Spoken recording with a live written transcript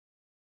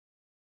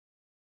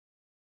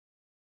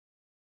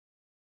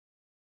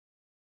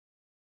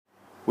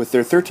With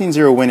their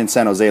 13-0 win in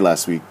San Jose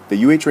last week,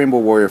 the UH Rainbow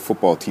Warrior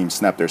football team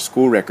snapped their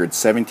school record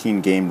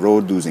 17-game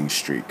road losing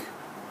streak.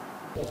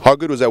 How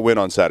good was that win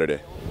on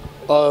Saturday?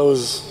 It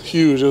was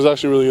huge. It was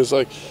actually really good. It's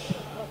like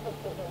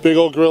big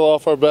old gorilla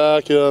off our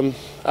back.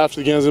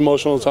 After the game, it was an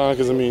emotional time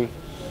because, I mean,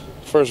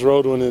 first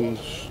road win in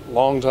a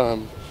long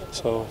time.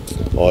 So.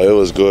 Oh, it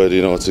was good,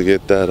 you know, to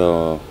get that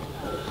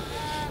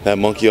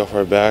monkey off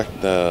our back.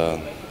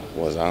 I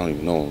don't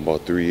even know,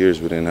 about 3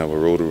 years we didn't have a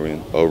road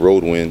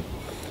win,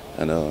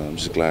 and I'm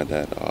just glad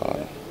that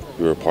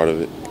we were a part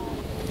of it.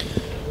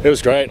 It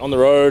was great on the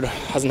road.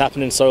 Hasn't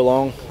happened in so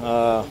long.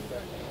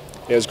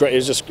 It was great. It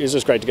was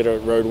just great to get a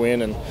road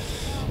win and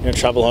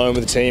travel home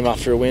with the team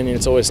after a win.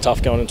 It's always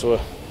tough going into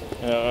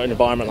an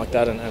environment like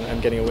that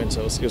and getting a win.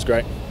 So it was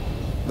great.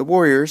 The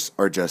Warriors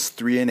are just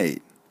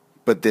 3-8,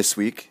 but this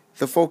week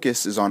the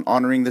focus is on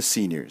honoring the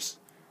seniors.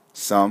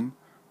 Some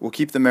will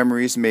keep the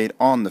memories made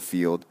on the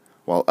field,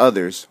 while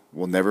others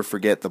will never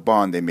forget the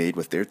bond they made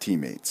with their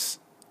teammates.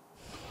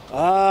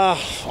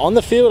 On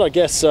the field, I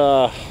guess.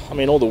 I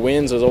mean, all the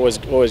wins was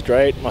always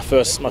great. My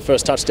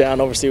first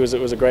touchdown, obviously, was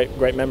a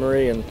great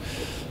memory, and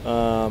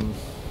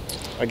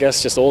I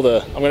guess just I'm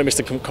going to miss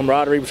the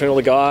camaraderie between all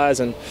the guys,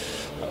 and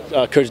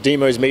Coach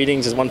Demo's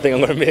meetings is one thing I'm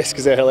going to miss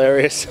because they're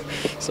hilarious.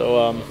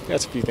 So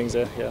that's a few things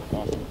there. Yeah.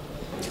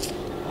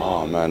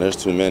 Oh man, there's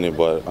too many,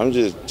 but I'm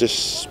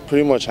just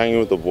pretty much hanging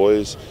with the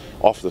boys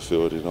off the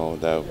field. You know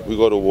that we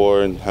go to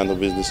war and handle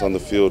business on the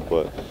field,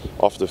 but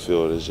off the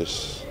field is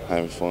just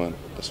having fun.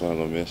 That's what I'm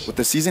gonna miss. With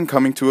the season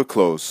coming to a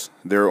close,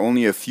 there are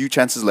only a few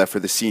chances left for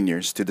the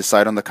seniors to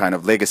decide on the kind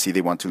of legacy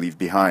they want to leave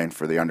behind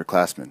for the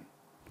underclassmen.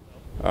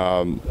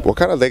 What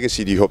kind of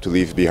legacy do you hope to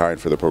leave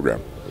behind for the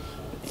program?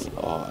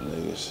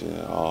 Legacy,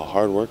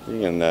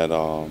 hardworking, and that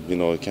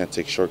it can't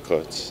take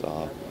shortcuts.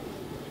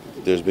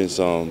 There's been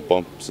some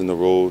bumps in the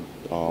road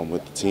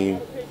with the team,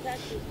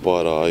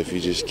 but if you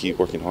just keep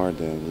working hard,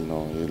 then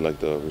you like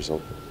the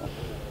result.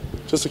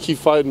 Just to keep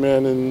fighting,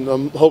 man, and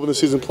I'm hoping the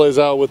season plays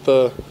out with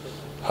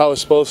how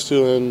it's supposed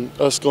to, and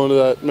us going to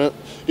that. Man,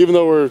 even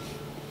though we're a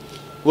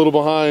little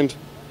behind,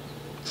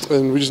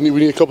 and we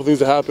need a couple things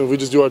to happen. If we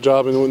just do our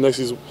job and win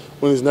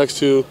these next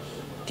two,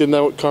 getting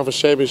that conference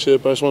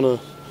championship, I just want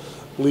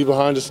to leave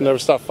behind just to never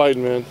stop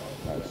fighting, man.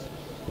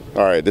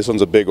 All right, this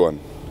one's a big one.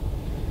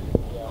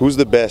 Who's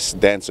the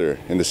best dancer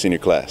in the senior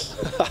class?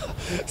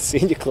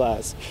 Senior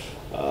class,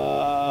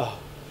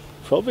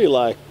 probably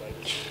like.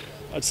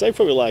 I'd say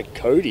probably like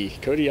Kody.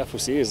 Kody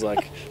Afusia is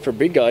like, for a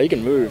big guy, he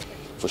can move.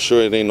 For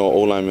sure, it ain't no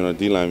O lineman or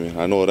D lineman.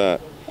 I know that.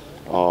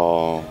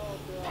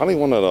 Probably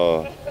one of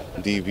the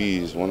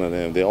DBs, one of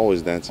them. They're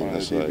always dancing.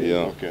 That's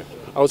yeah. Okay.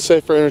 I would say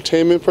for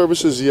entertainment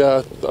purposes,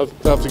 yeah, I'd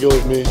have to go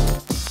with me.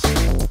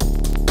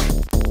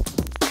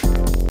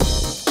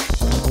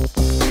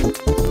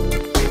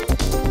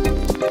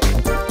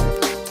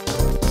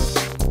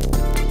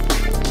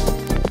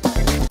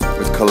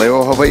 With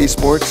Kaleo Hawaii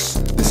Sports,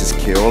 this is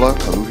Keola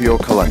Kaluhio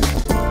Kalani.